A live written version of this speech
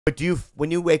But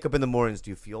when you wake up in the mornings, do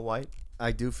you feel white?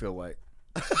 I do feel white.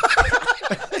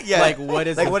 Yeah. Like, what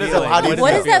is like, what is it, how do you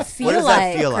what does that feel what does like,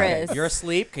 that feel Chris? like? You're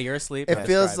asleep. Okay, you're asleep. It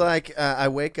feels like I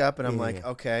wake up and I'm like,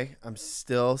 okay, I'm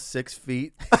still 6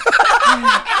 feet.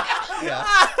 Yeah.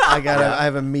 I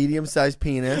have a medium-sized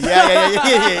penis.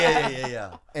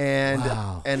 Yeah. And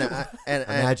wow. and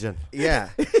Imagine. Yeah.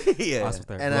 Yeah. Awesome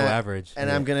there. And Low average.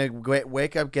 And I'm gonna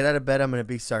wake up, get out of bed. I'm gonna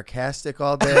be sarcastic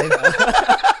all day.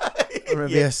 I'm gonna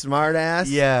be a smart ass.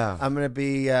 Yeah. I'm gonna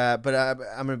be, but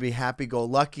I'm gonna be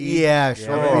happy-go-lucky. Yeah,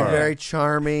 sure. I'm gonna be very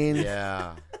charming.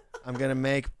 Yeah. I'm gonna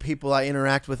make people I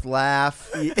interact with laugh.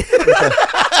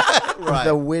 Right. With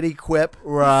a witty quip.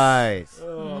 Right.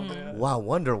 Oh, man. Wow.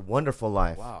 Wonderful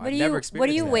life. Wow. What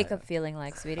do you wake up feeling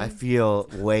like, sweetie? I feel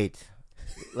weight,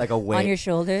 like a weight on your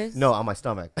shoulders. No, on my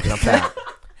stomach. 'Cause I'm fat.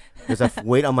 There's a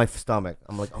weight on my stomach.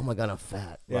 I'm like, oh my god, I'm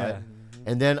fat. Yeah. Right.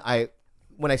 And then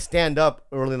when I stand up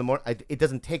early in the morning, it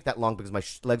doesn't take that long because my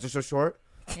legs are so short.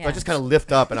 Yeah. So I just kind of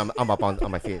lift up and I'm up on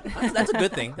my feet. That's a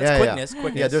good thing. That's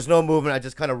quickness. Yeah, there's no movement. I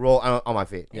just kind of roll on my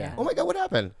feet. Yeah. Oh my god, what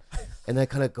happened? And then I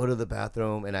kind of go to the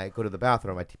bathroom, and I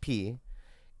pee,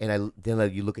 and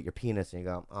then you look at your penis and you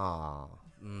go, ah.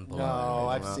 No,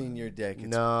 I've seen your dick. It's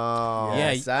No.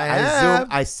 Yes, Yeah, I have.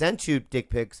 I sent you dick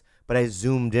pics, but I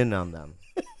zoomed in on them.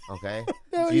 Okay.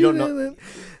 No, So you don't know. didn't.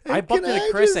 I bumped Can into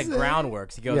I Chris just at say-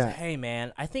 Groundworks. He goes, Yeah. hey,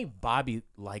 man, I think Bobby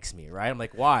likes me, right? I'm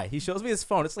like, why? He shows me his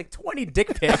phone. It's like 20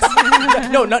 dick pics.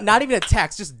 No, not even a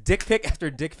text. Just dick pic after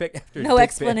dick pic after No dick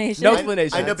explanation. Pic. No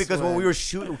explanation. I know because when swear. we were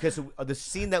shooting, because the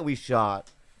scene that we shot,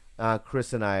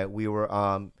 Chris and I, we were,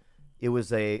 it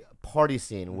was a party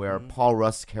scene where Paul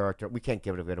Russ's character, we can't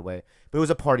give it away, but it was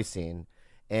a party scene.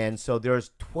 And so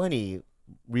there's 20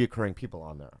 reoccurring people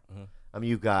on there. I mean,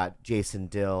 you got Jason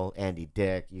Dill, Andy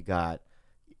Dick, you got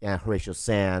Horatio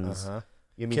Sands,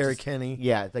 you mean Carrie Kenny.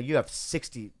 Yeah, like you have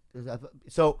 60.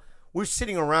 So we're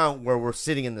sitting around where we're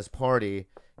sitting in this party,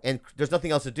 and there's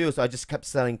nothing else to do. So I just kept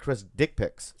sending Chris dick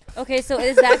pics. Okay, so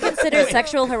is that considered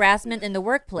sexual harassment in the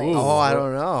workplace? Oh, I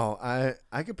don't know.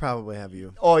 I could probably have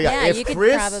you. Oh yeah, Yeah, you could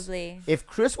probably. If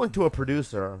Chris went to a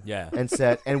producer,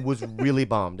 and was really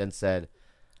bummed and said,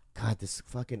 "God, this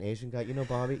fucking Asian guy, you know,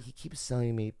 Bobby, he keeps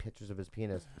sending me pictures of his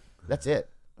penis." That's it.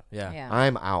 Yeah.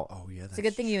 I'm out. Oh yeah, It's a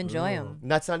good thing you enjoy them.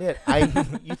 That's not it.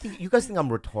 You guys think I'm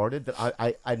retarded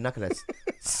that I'm not gonna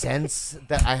sense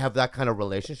that I have that kind of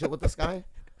relationship with this guy?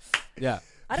 Yeah.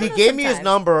 He gave me his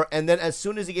number, and then as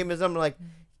soon as he gave me his number, I'm like,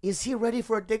 is he ready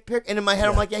for a dick pic? And in my head,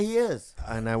 I'm like, yeah, he is.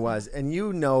 And I was, and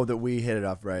you know that we hit it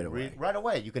off right away. Right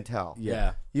away, you can tell.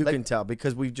 Yeah. You Like- can tell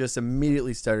because we just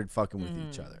immediately started fucking with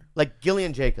each other. Like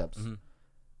Gillian Jacobs.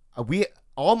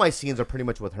 All my scenes are pretty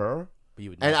much with her, But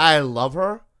you would and never. I love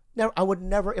her. I would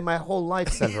never in my whole life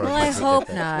send her. Well, a I dick pic. hope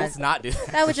Let's not. not do that.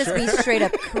 That would just be straight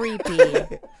up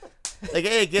creepy. Like,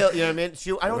 hey, Gil, you know what I mean?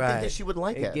 I don't think Right. that she would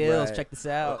like Hey, it. Gills, Right. check this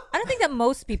out. I don't think that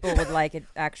most people would like it,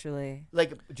 actually.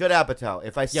 Like Judd Apatow,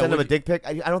 if I send him would a you- dick pic,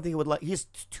 I don't think he would like. He's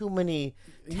too many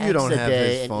texts You don't a have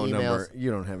day his and phone emails. number.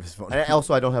 You don't have his phone And number.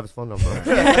 also, I don't have his phone number.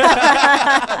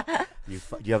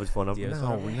 Do you have his phone number? Do you have his No,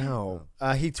 phone number?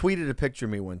 no. He tweeted a picture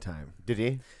of me one time. Did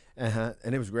he? And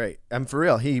it was great. I'm for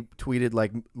real. He tweeted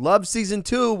like, "Love season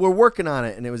 2. We're working on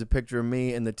it." And it was a picture of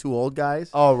me and the two old guys.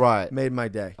 Oh, right. Made my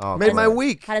day. Oh, Made my great.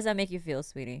 week. How does that make you feel,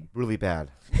 sweetie? Really bad.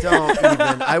 Don't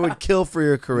even. I would kill for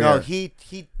your career. No,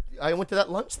 I went to that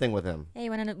lunch thing with him. Hey,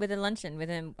 you went on with a luncheon with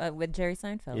him, with Jerry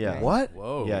Seinfeld. Yeah. right? What?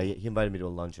 Whoa. Yeah, he invited me to a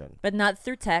luncheon. But not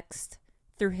through text,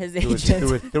 through his Through his, agent,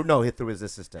 through his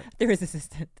assistant. through his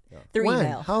assistant, through When?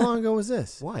 email. How long ago was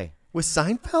this? Why? With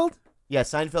Seinfeld? Yeah,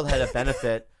 Seinfeld had a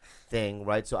benefit thing,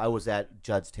 right? So I was at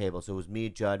Judd's table. So it was me,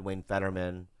 Judd, Wayne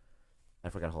Fetterman. I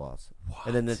forgot who else. What?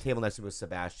 And then the table next to me was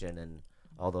Sebastian and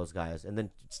all those guys. And then,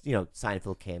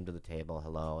 Seinfeld came to the table,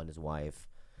 hello, and his wife.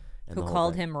 And Who the whole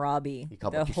called thing. him Robbie He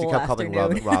called, the she whole kept calling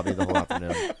afternoon. Robbie the whole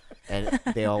afternoon. And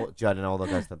Judd and all the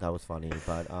guys thought that was funny.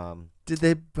 But Did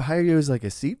they hire you as like a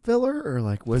seat filler or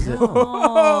like was it?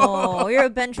 Oh, you're a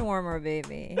bench warmer,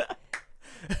 baby.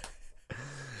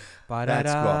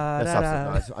 That's cool.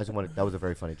 that's I just wanted, that was a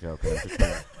very funny joke.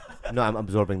 No, I'm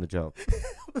absorbing the joke.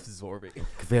 Absorbing.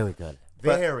 Very good.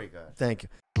 But- Very good. Thank you.